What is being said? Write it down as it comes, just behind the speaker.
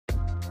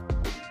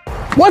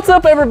What's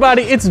up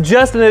everybody, it's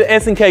Justin at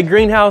S&K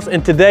Greenhouse,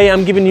 and today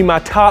I'm giving you my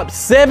top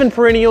 7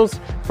 perennials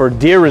for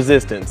deer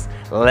resistance.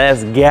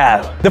 Let's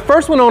go. The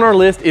first one on our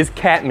list is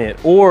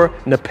catmint or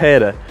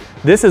nepeta.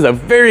 This is a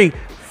very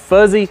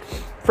fuzzy,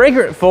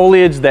 fragrant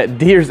foliage that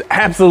deers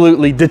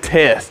absolutely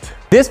detest.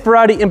 This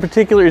variety in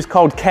particular is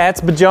called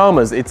cat's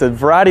pajamas. It's a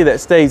variety that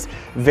stays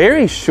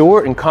very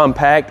short and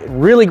compact,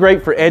 really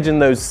great for edging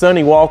those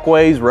sunny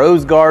walkways,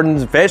 rose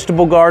gardens,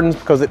 vegetable gardens,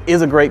 because it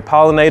is a great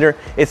pollinator.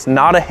 It's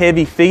not a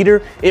heavy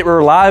feeder. It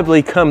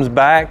reliably comes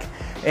back,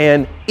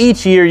 and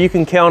each year you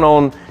can count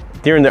on,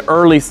 during the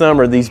early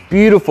summer, these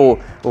beautiful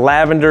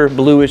lavender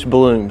bluish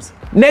blooms.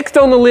 Next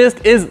on the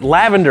list is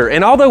lavender,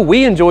 and although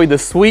we enjoy the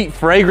sweet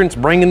fragrance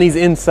bringing these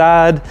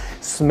inside,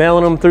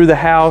 smelling them through the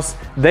house,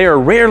 they are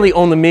rarely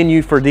on the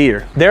menu for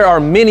deer. There are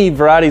many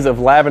varieties of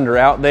lavender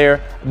out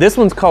there. This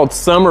one's called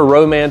Summer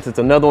Romance. It's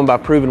another one by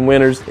Proven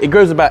Winners. It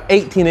grows about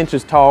 18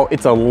 inches tall.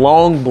 It's a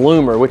long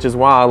bloomer, which is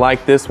why I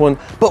like this one.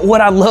 But what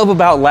I love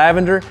about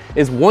lavender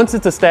is once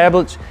it's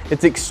established,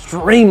 it's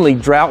extremely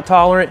drought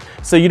tolerant,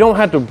 so you don't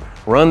have to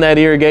run that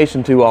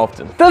irrigation too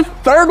often. The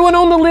third one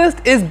on the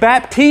list is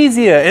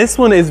Baptisia. This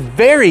one is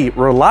very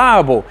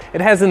reliable. It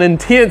has an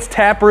intense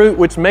taproot,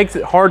 which makes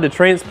it hard to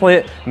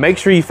transplant. Make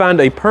sure you find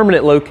a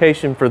permanent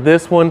location for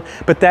this one,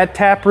 but that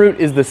taproot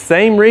is the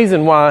same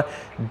reason why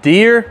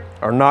deer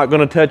are not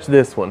gonna touch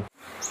this one.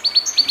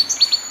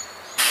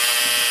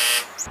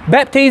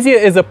 Baptisia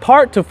is a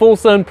part to full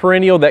sun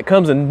perennial that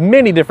comes in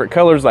many different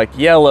colors like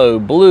yellow,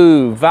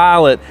 blue,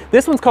 violet.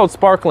 This one's called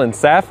Sparkling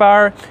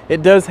Sapphire.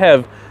 It does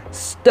have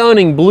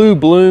stunning blue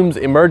blooms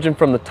emerging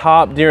from the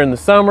top during the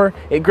summer.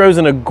 It grows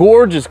in a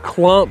gorgeous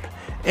clump,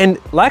 and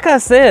like I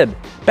said,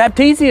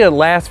 Baptisia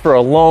lasts for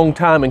a long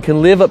time and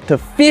can live up to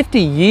 50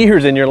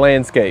 years in your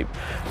landscape.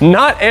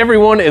 Not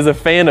everyone is a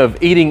fan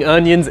of eating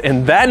onions,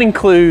 and that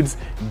includes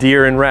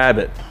deer and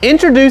rabbit.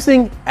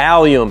 Introducing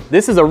allium.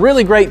 This is a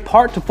really great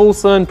part to full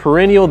sun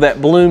perennial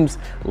that blooms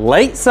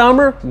late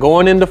summer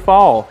going into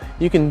fall.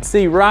 You can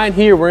see right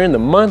here we're in the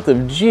month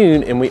of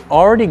June and we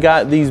already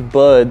got these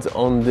buds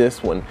on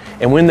this one.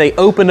 And when they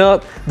open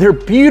up, they're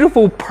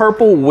beautiful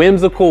purple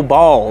whimsical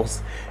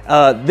balls.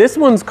 This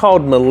one's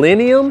called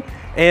Millennium,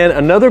 and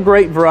another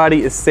great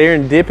variety is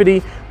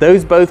Serendipity.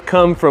 Those both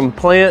come from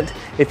plant.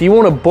 If you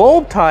want a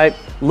bulb type,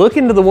 look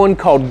into the one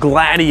called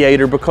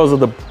Gladiator because of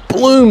the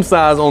bloom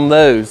size on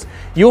those.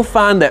 You'll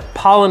find that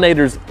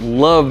pollinators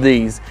love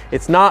these.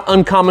 It's not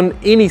uncommon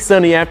any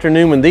sunny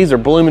afternoon when these are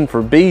blooming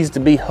for bees to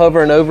be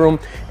hovering over them,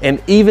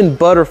 and even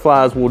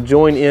butterflies will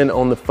join in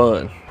on the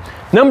fun.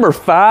 Number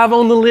 5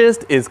 on the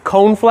list is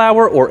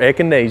coneflower or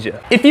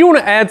echinacea. If you want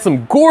to add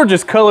some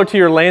gorgeous color to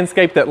your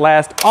landscape that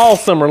lasts all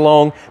summer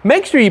long,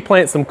 make sure you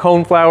plant some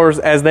coneflowers,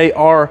 as they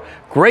are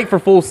great for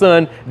full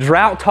sun,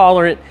 drought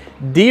tolerant.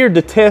 Deer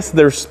detest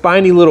their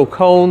spiny little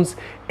cones,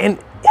 and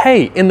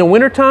hey, in the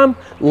wintertime,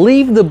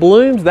 leave the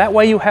blooms. That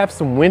way you have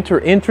some winter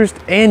interest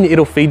and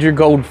it'll feed your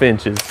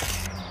goldfinches.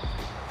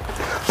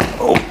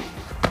 Oh.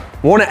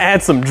 Want to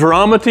add some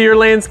drama to your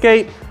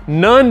landscape?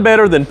 None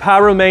better than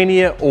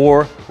Pyromania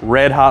or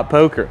Red Hot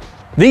Poker.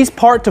 These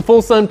part to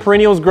full sun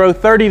perennials grow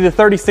 30 to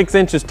 36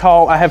 inches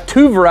tall. I have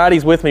 2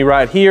 varieties with me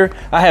right here.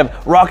 I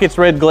have Rocket's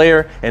Red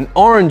Glare and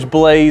Orange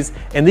Blaze,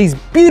 and these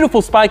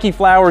beautiful spiky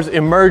flowers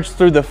emerge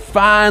through the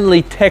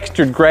finely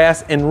textured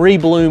grass and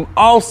rebloom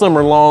all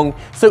summer long.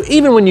 So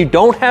even when you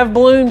don't have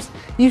blooms,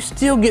 you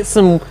still get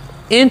some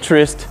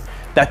interest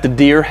that the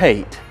deer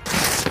hate.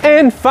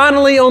 And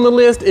finally on the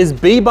list is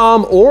Bee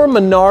Balm or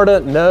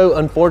Monarda. No,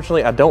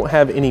 unfortunately, I don't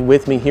have any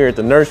with me here at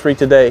the nursery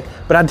today,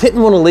 but I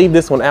didn't want to leave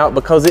this one out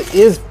because it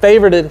is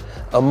favorited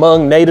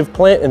among native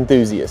plant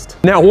enthusiasts.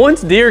 Now,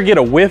 once deer get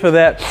a whiff of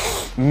that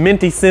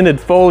minty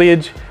scented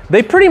foliage,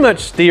 they pretty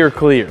much steer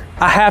clear.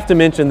 I have to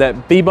mention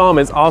that Bee Balm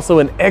is also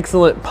an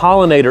excellent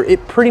pollinator.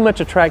 It pretty much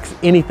attracts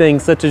anything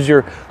such as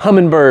your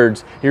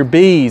hummingbirds, your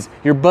bees,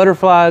 your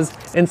butterflies,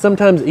 and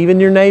sometimes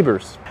even your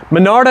neighbors.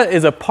 Monarda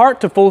is a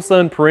part to full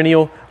sun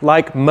perennial.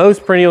 Like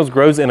most perennials,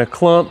 grows in a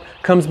clump,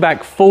 comes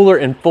back fuller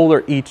and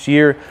fuller each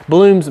year,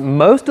 blooms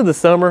most of the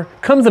summer,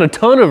 comes in a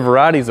ton of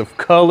varieties of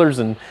colors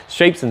and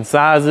shapes and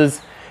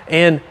sizes,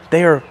 and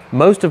they are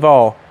most of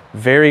all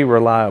very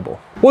reliable.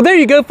 Well, there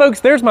you go,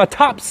 folks. There's my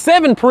top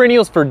 7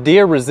 perennials for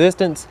deer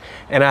resistance,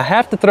 and I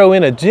have to throw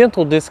in a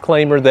gentle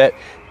disclaimer that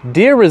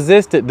deer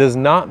resistant does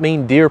not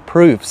mean deer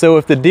proof. So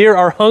if the deer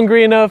are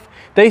hungry enough,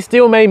 they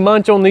still may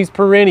munch on these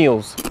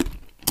perennials.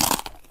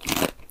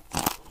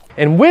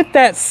 And with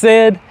that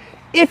said,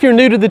 if you're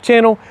new to the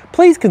channel,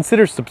 please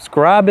consider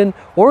subscribing,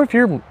 or if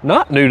you're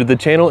not new to the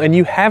channel and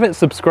you haven't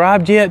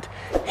subscribed yet,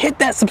 hit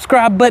that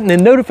subscribe button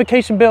and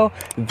notification bell.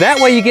 That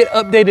way you get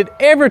updated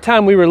every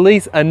time we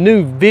release a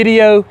new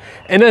video.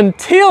 And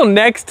until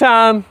next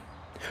time,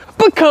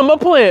 become a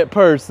plant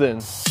person.